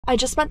I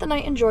just spent the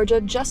night in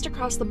Georgia, just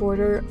across the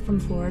border from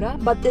Florida,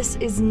 but this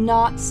is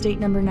not state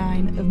number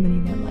 9 of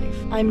minivan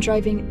life. I'm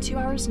driving 2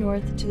 hours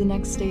north to the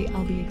next state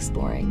I'll be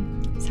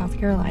exploring, South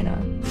Carolina.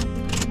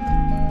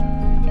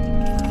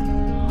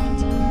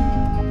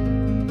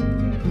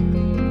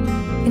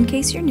 In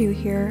case you're new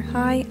here,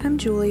 hi, I'm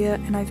Julia,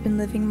 and I've been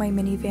living my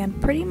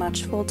minivan pretty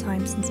much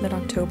full-time since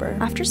mid-October.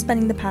 After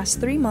spending the past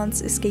 3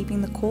 months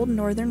escaping the cold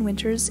northern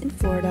winters in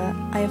Florida,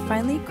 I have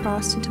finally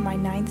crossed into my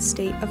 9th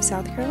state of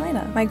South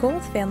Carolina. My goal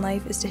with van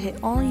life is to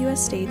hit all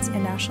US states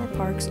and national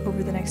parks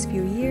over the next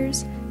few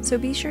years, so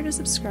be sure to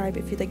subscribe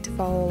if you'd like to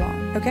follow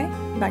along. Okay,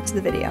 back to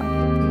the video.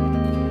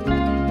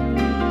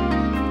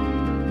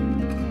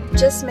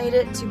 Just made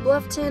it to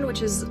Bluffton,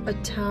 which is a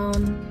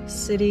town,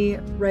 city,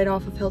 right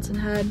off of Hilton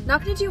Head.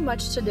 Not gonna do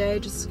much today,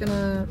 just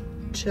gonna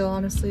chill,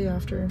 honestly,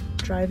 after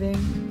driving.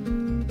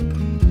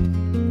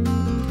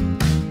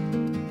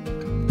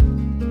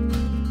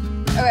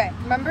 Okay,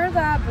 remember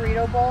that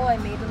burrito bowl I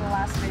made in the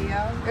last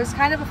video? It was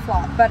kind of a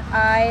flop, but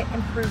I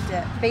improved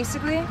it.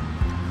 Basically,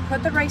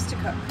 put the rice to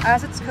cook.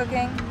 As it's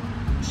cooking,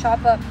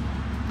 chop up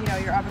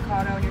your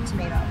avocado and your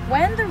tomato.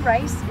 When the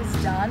rice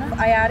is done,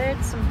 I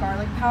added some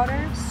garlic powder,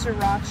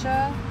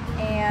 sriracha,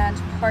 and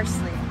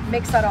parsley.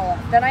 Mix that all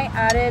up. Then I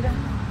added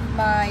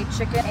my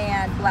chicken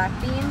and black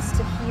beans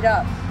to heat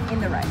up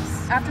in the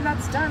rice. After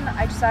that's done,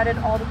 I just added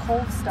all the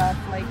cold stuff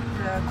like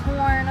the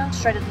corn,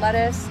 shredded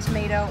lettuce,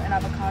 tomato, and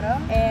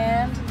avocado.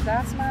 And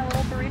that's my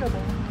little burrito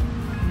bowl.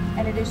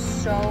 And it is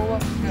so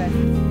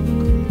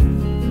good.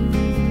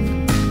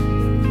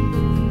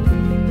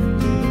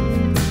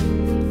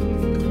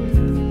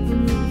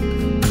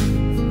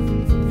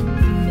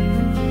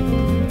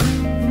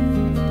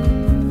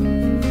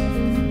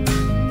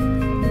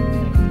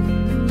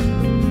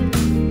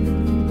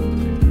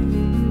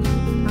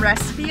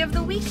 Recipe of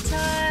the week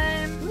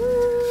time!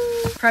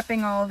 Woo!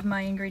 Prepping all of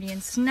my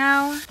ingredients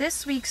now.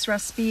 This week's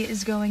recipe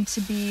is going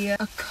to be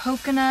a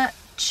coconut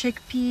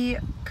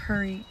chickpea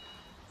curry.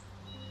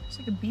 It's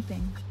like a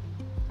beeping.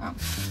 Oh,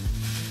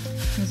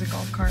 there's a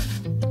golf cart.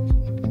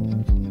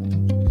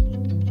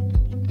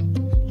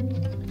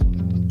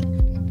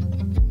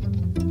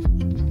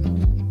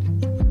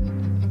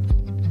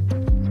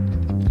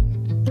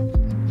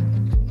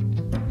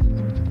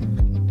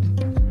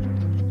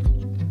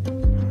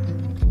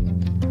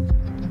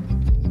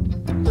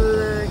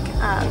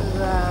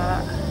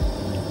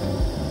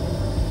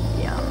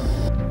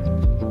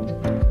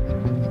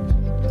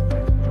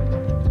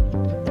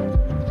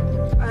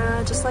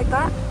 Just like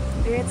that,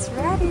 it's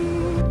ready.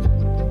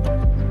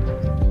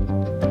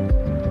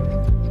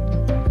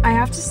 I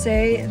have to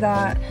say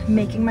that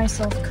making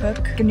myself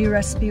cook a new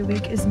recipe a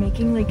week is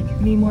making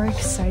me more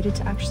excited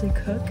to actually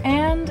cook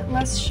and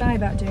less shy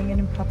about doing it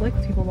in public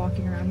with people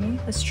walking around me.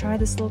 Let's try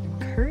this little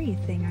curry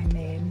thing I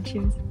made.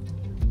 Cheers.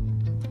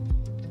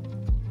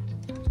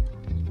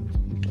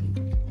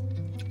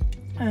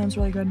 That sounds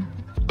really good.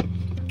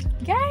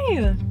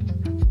 Yay!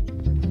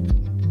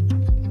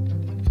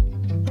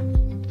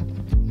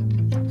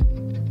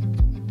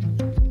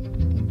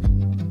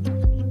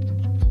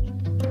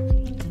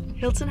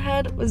 Hilton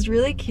Head was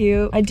really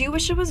cute. I do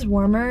wish it was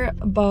warmer,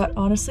 but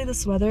honestly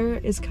this weather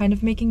is kind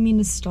of making me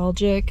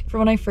nostalgic for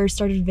when I first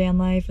started van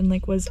life and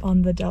was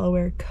on the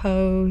Delaware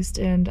coast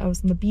and I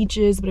was on the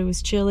beaches, but it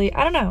was chilly.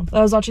 I don't know.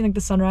 I was watching the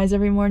sunrise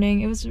every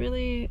morning. It was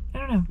really, I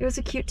don't know. It was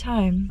a cute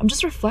time. I'm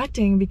just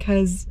reflecting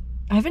because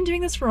I've been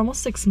doing this for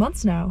almost 6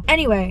 months now.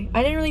 Anyway,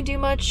 I didn't really do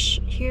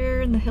much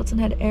here in the Hilton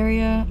Head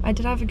area. I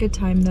did have a good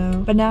time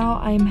though. But now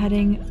I am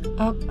heading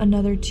up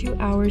another 2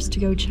 hours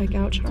to go check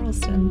out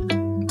Charleston.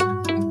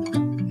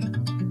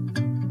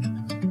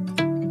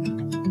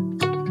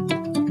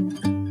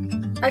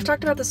 I've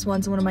talked about this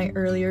once in one of my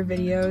earlier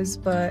videos,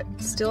 but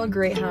still a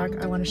great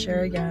hack I want to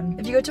share again.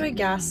 If you go to a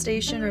gas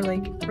station or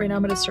right now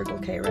I'm at a Circle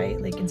K, right?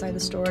 Inside the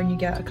store and you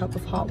get a cup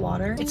of hot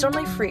water. It's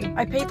normally free.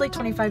 I paid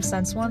 25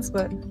 cents once,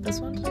 but this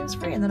one today was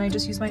free. And then I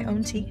just use my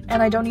own tea.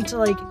 And I don't need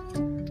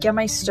to get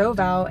my stove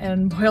out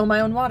and boil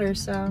my own water,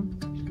 so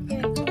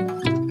yay.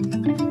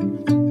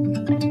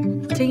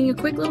 Taking a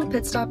quick little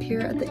pit stop here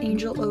at the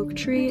Angel Oak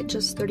Tree,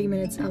 just 30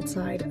 minutes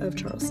outside of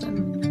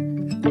Charleston.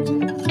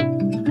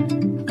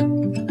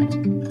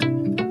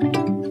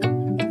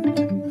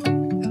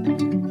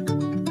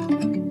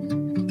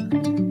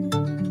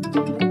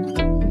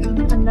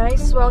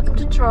 Nice welcome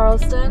to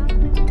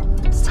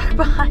Charleston. Stuck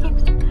behind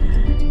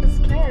this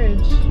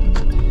carriage.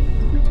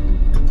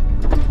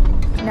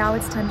 Now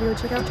it's time to go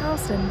check out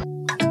Charleston.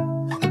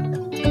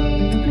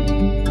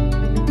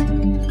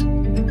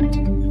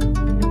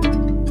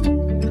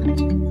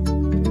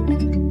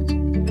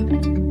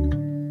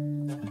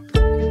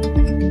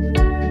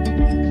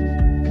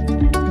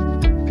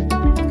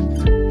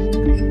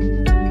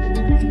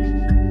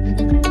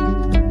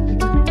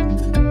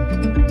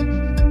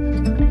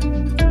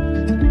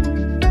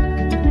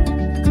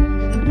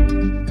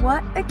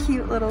 What a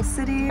cute little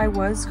city. I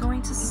was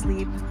going to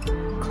sleep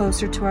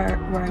closer to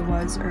where I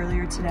was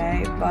earlier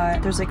today,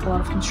 but there's like a lot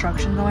of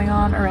construction going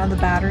on around the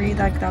Battery.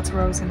 That's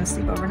where I was gonna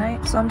sleep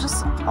overnight. So I'm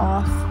just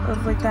off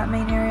of like that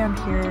main area. I'm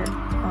here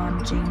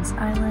on James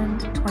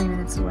Island, 20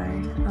 minutes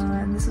away,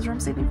 and this is where I'm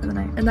sleeping for the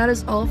night. And that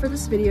is all for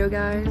this video,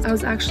 guys. I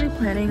was actually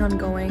planning on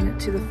going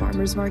to the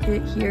farmers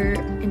market here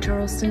in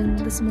Charleston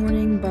this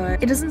morning,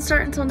 but it doesn't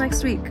start until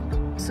next week.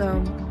 So,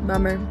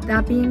 bummer.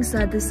 That being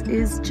said, this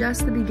is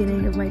just the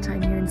beginning of my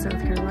time here in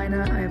South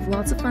Carolina. I have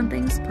lots of fun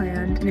things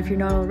planned, and if you're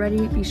not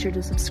already, be sure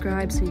to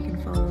subscribe so you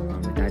can follow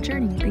along with that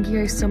journey. Thank you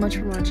guys so much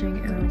for watching,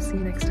 and I will see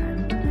you next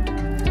time.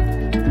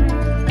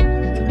 Bye.